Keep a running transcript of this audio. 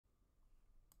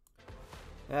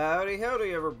Howdy,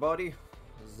 howdy, everybody.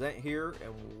 Zent here,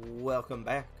 and welcome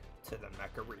back to the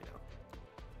Mech Arena.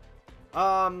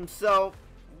 So,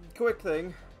 quick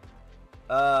thing.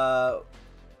 The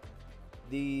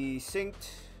Synced.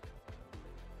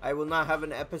 I will not have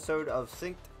an episode of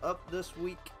Synced up this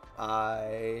week.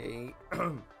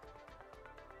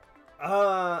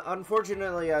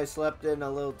 Unfortunately, I slept in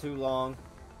a little too long.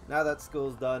 Now that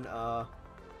school's done,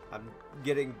 I'm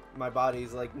getting, my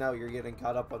body's like, no, you're getting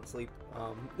caught up on sleep.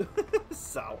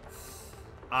 So,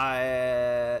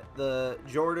 the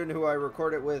Jordan who I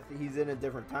record it with, he's in a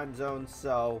different time zone,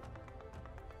 so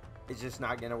it's just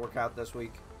not gonna work out this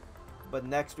week. But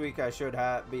next week I should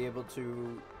be able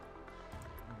to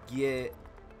get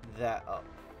that up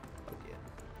again.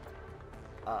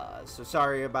 So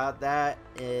sorry about that.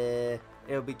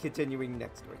 It'll be continuing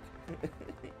next week.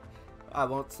 I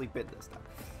won't sleep in this time.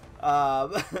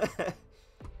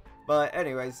 But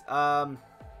anyways,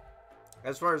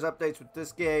 as far as updates with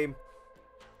this game,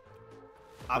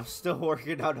 I'm still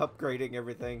working on upgrading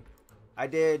everything. I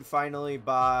did finally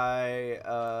buy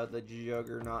the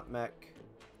Juggernaut mech.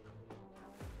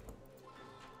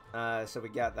 So we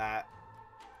got that.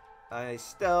 I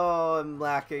still am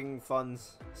lacking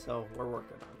funds, so we're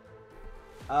working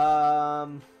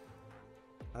on it.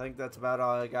 I think that's about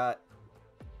all I got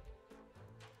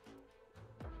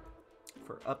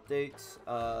for updates.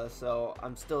 So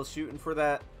I'm still shooting for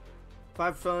that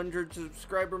 500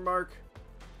 subscriber mark.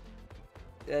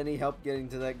 Any help getting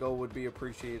to that goal would be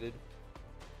appreciated.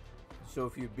 So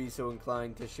if you'd be so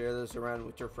inclined to share this around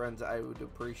with your friends, I would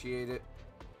appreciate it.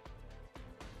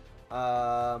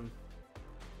 I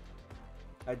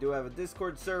do have a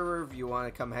Discord server if you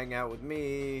want to come hang out with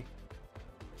me,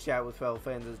 chat with fellow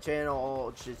fans of the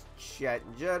channel, just chat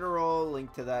in general.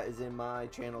 Link to that is in my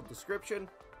channel description.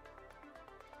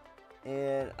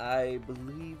 And I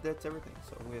believe that's everything.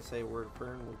 So I'm going to say a word of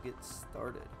prayer and we'll get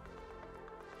started.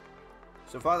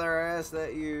 So Father, I ask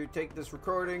that you take this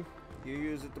recording, you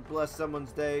use it to bless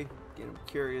someone's day, get them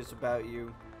curious about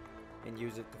you, and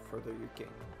use it to further your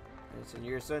kingdom. And it's in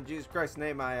your Son, Jesus Christ's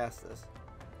name, I ask this.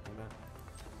 Amen.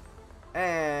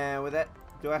 And with that,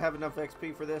 do I have enough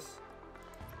XP for this?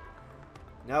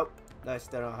 Nope. I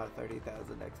still don't have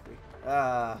 30,000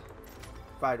 XP.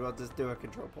 Fine, we'll just do a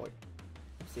control point.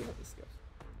 See how this goes.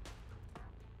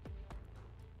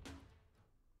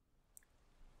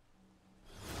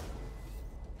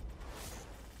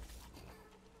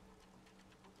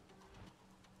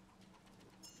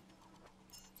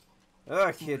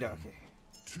 Okay, dokie.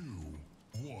 2,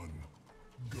 1,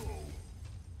 go.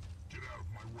 Get out of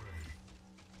my way.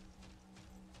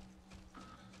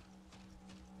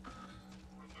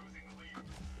 We're losing the lead.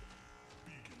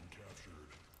 Beacon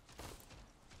captured.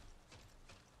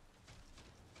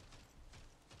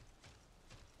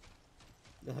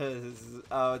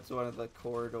 Oh, it's one of the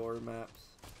corridor maps.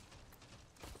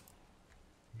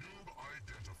 Noob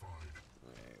identified.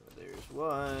 Alright, well, there's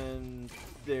one.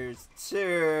 There's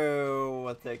two.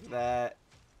 I'll take that.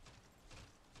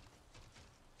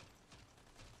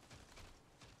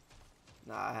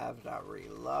 Now I have to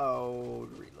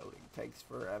reload. Reloading takes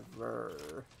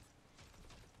forever.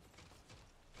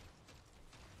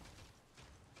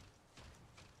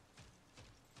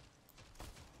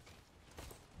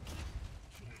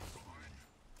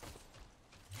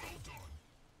 Well done.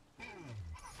 Boom.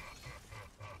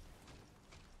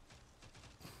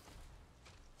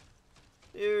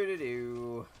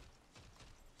 Do.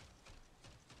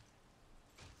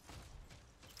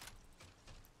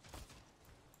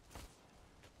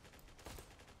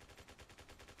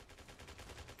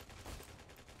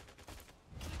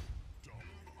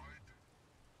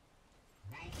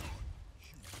 Well done.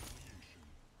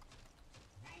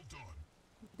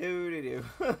 Humiliation.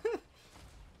 Well done.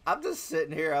 I'm just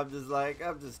sitting here. I'm just like,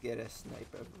 I'm just gonna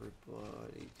snipe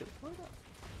everybody to the point up.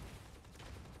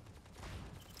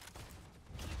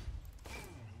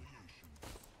 Humiliation.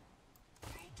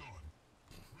 Well done.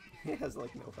 He has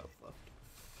like no health left.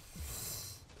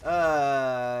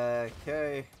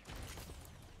 Okay.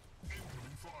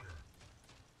 Incoming fire.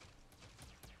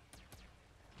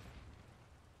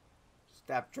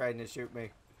 Stop trying to shoot me.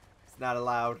 It's not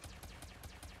allowed.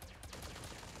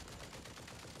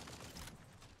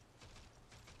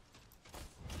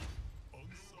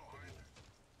 Unstoppable.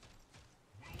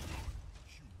 Well done.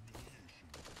 Humiliation.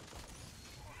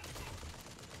 Well done.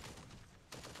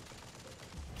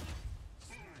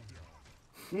 Smackdown.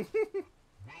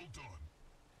 Well done.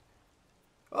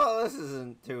 Oh, this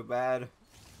isn't too bad.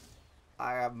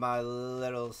 I have my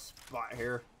little spot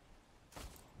here.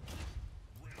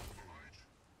 Rampage.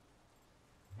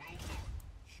 Well done.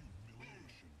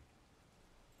 Humiliation.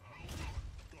 Well done.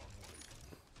 Godlike.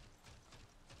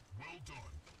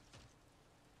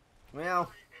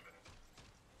 Well,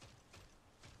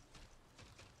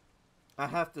 I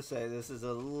have to say this is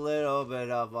a little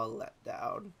bit of a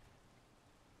letdown.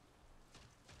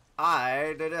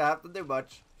 I didn't have to do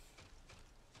much.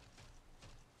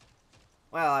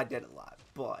 Well, I did a lot,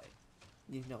 but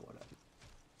you know what I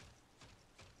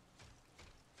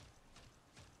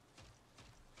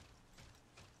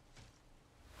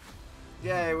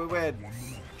mean. Yay, we win.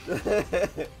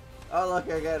 Oh, look,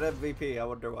 I got MVP. I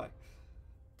wonder why.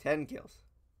 10 kills.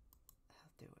 I'll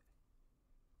do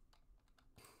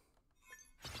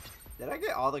it. Did I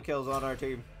get all the kills on our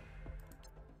team?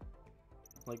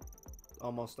 Like,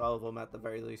 almost all of them at the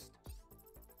very least.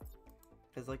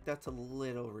 Because, like, that's a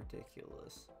little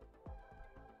ridiculous.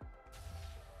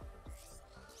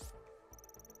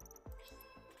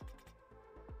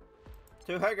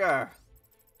 To Hagar!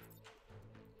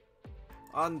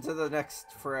 On to the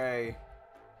next fray.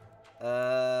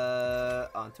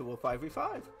 Onto a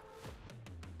 5v5.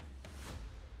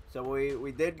 So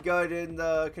we did good in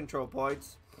the control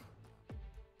points.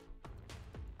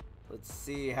 Let's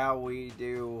see how we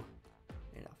do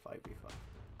in a 5v5.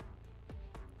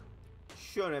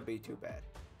 Shouldn't be too bad.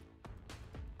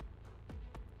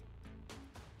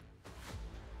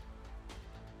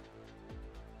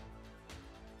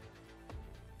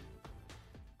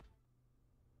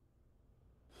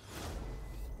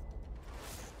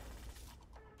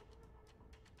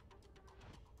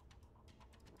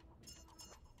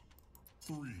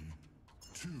 Three,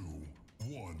 two,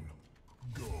 one,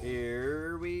 go.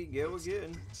 Here we go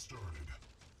again. Started.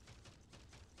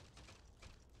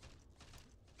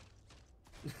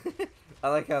 I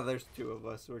like how there's two of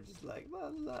us. We're just like,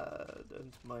 well,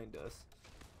 don't mind us.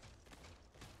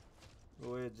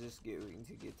 We're just going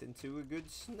to get into a good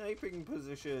sniping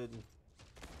position.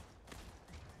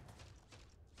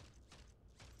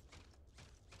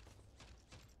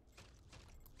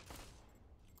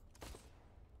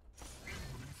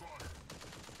 Incoming fire.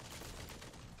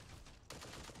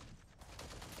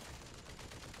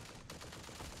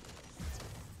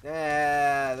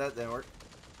 Yeah, that didn't work.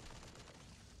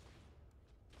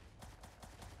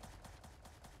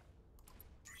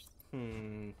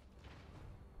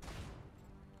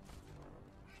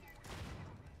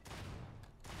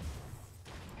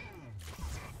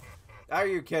 Are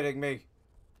you kidding me?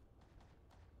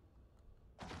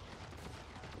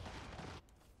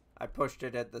 I pushed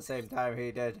it at the same time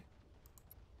he did.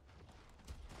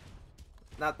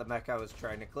 Not the mech I was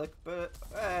trying to click, but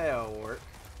it'll work.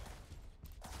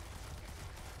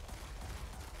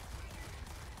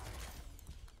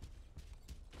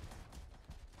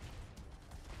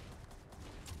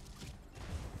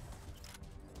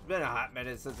 It's been a hot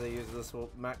minute since I used this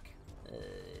mech.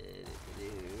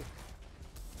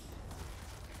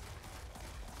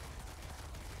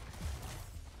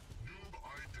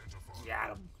 Got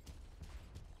him.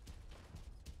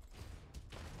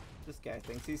 This guy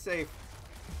thinks he's safe.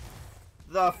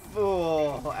 The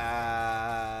fool!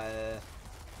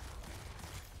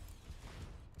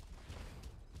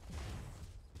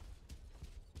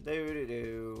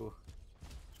 Do-do-do.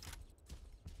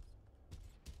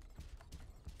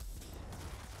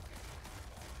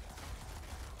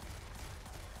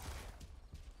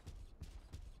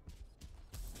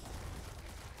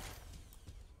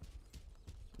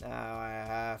 Now I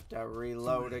have to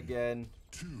reload again.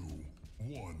 2,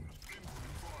 1.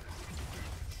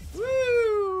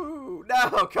 Woo!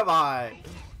 No, come on!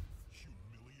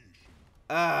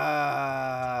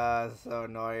 So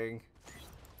annoying.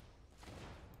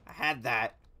 I had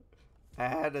that. I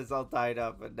had us all tied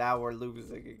up, and now we're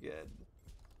losing again.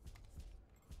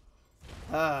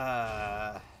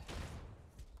 Why'd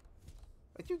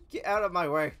you get out of my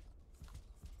way?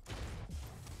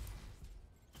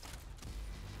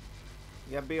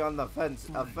 You gotta be on the fence,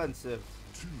 offensive.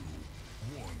 2,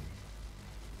 1.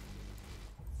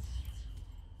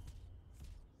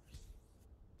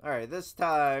 Alright, this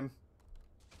time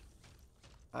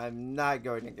I'm not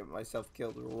going to get myself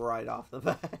killed right off the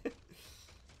bat.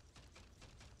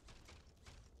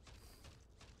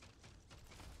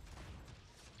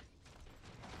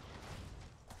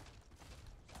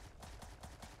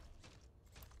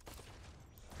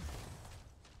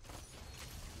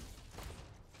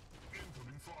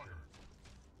 Incoming fire.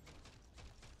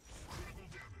 Critical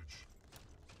damage.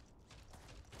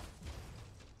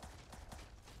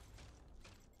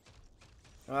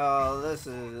 Oh,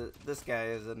 this guy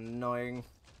is annoying.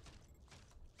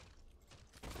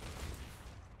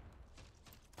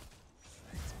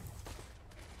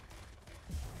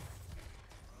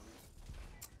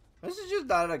 This is just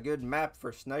not a good map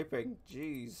for sniping.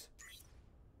 Jeez.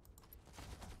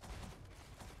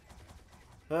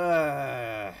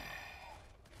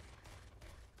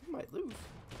 might lose.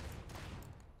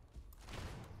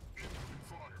 Incoming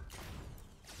fire.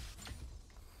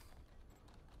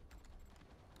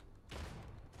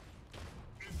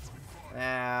 Incoming fire.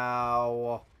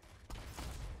 Ow.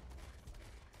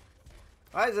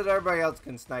 Why is it everybody else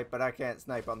can snipe, but I can't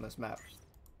snipe on this map?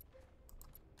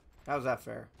 How's that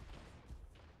fair?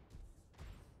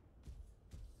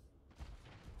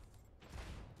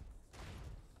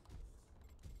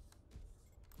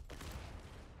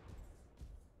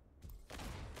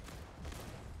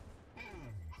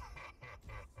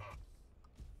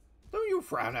 Don't you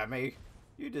frown at me.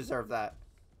 You deserve that.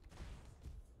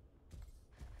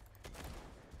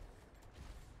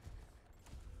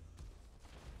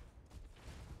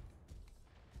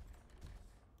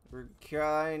 We're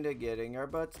kinda getting our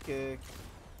butts kicked.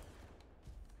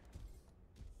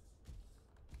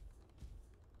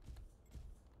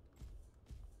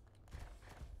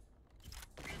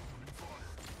 Incoming fire.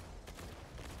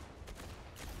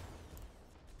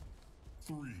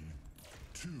 3,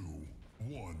 2,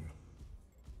 1.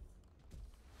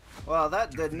 Well,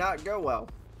 that did not go well.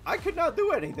 I could not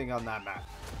do anything on that map.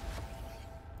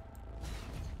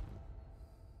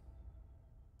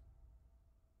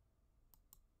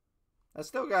 I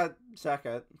still got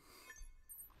second.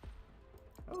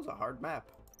 That was a hard map.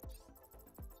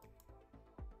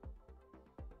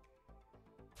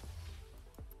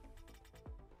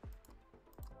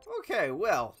 Okay,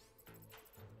 well.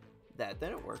 That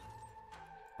didn't work.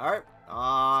 Alright,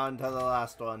 on to the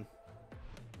last one.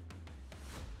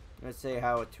 Let's see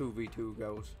how a 2v2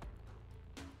 goes.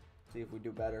 See if we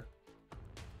do better.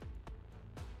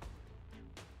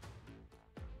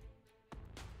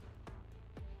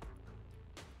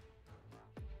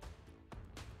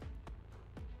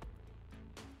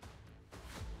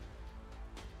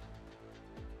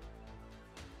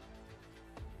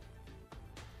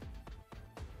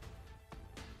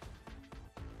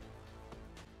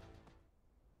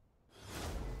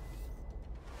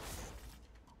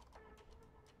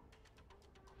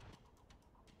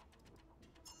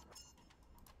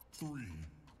 Three,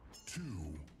 2,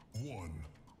 1,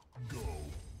 go.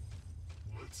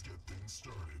 Let's get things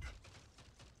started.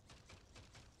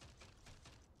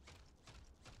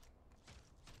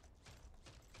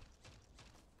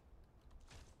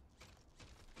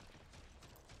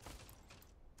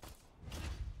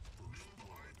 First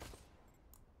blood.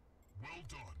 Well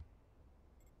done.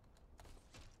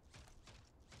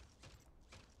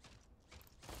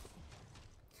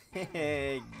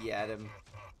 Hehe, get him.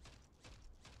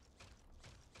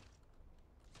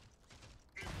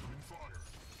 Incoming fire.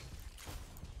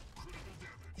 Critical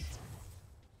damage.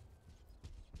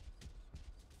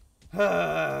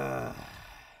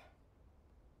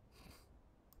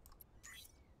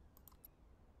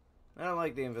 I don't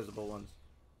like the invisible ones.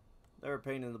 They're a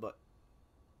pain in the butt.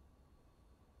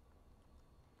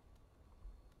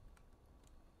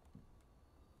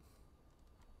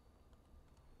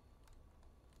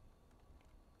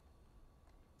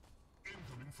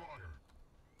 Incoming fire.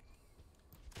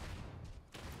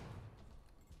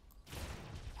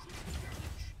 Critical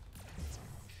damage.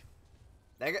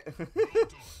 Dang it. Well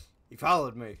done. He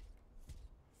followed me.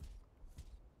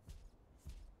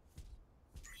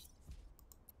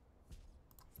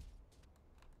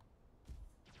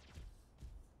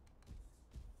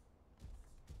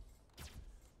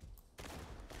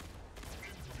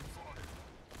 Incoming fire.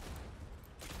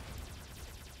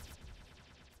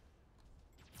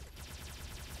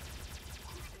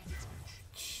 Critical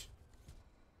damage.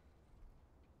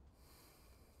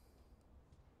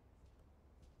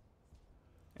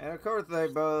 And of course they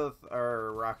both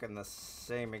are rocking the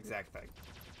same exact thing.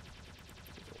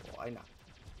 Why not?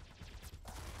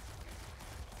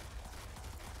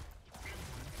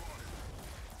 Incoming fire.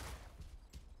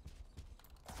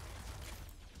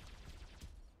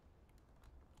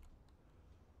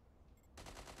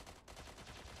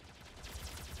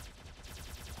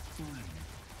 Three,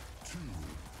 2,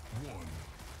 1.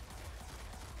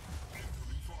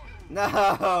 Incoming fire.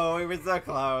 No, we were so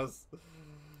close.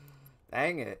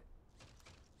 Dang it.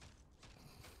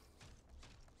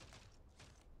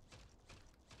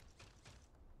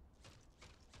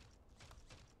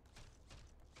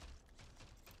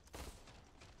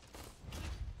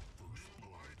 First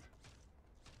blood.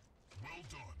 Well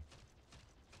done.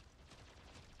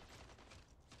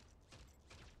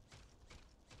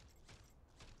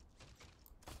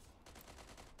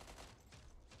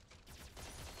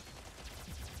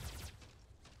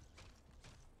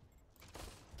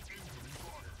 Incoming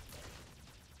fire.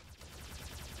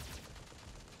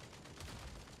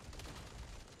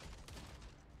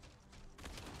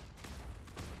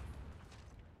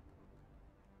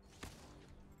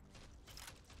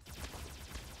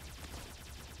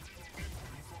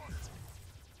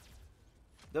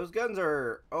 Those guns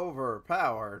are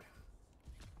overpowered.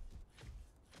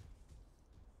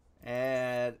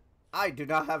 And I do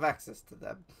not have access to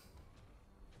them.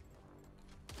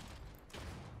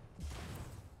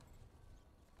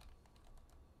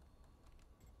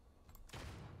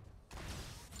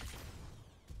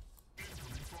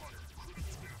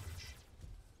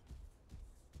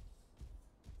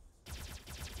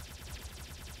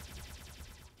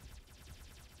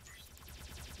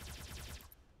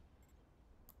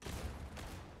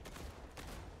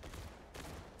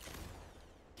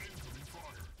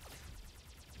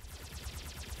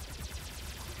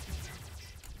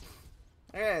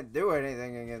 I can't do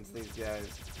anything against these guys.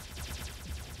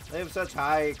 They have such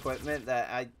high equipment that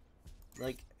I,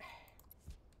 like...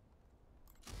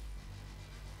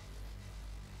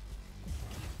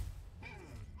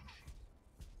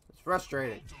 It's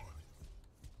frustrating.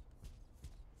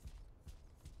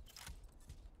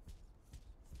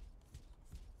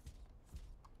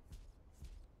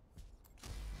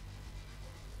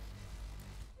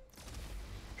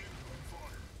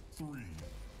 Three,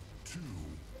 two,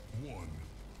 one.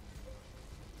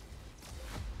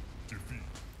 Defeat.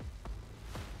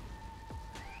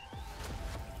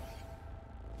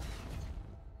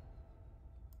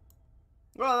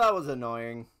 Well, that was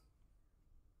annoying.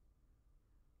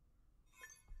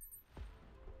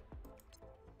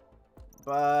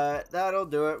 But that'll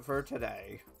do it for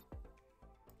today.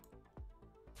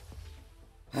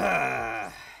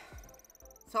 It's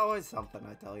always something,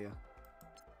 I tell you.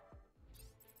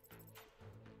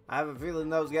 I have a feeling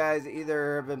those guys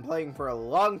either have been playing for a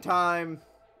long time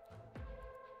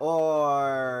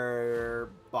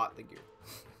or bought the gear.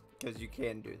 Because you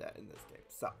can do that in this game.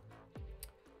 So,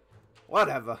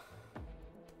 whatever.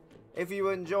 If you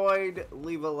enjoyed,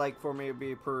 leave a like for me. It'd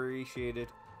be appreciated.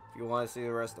 If you want to see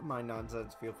the rest of my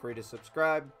nonsense, feel free to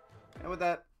subscribe. And with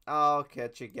that, I'll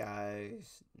catch you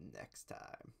guys next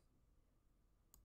time.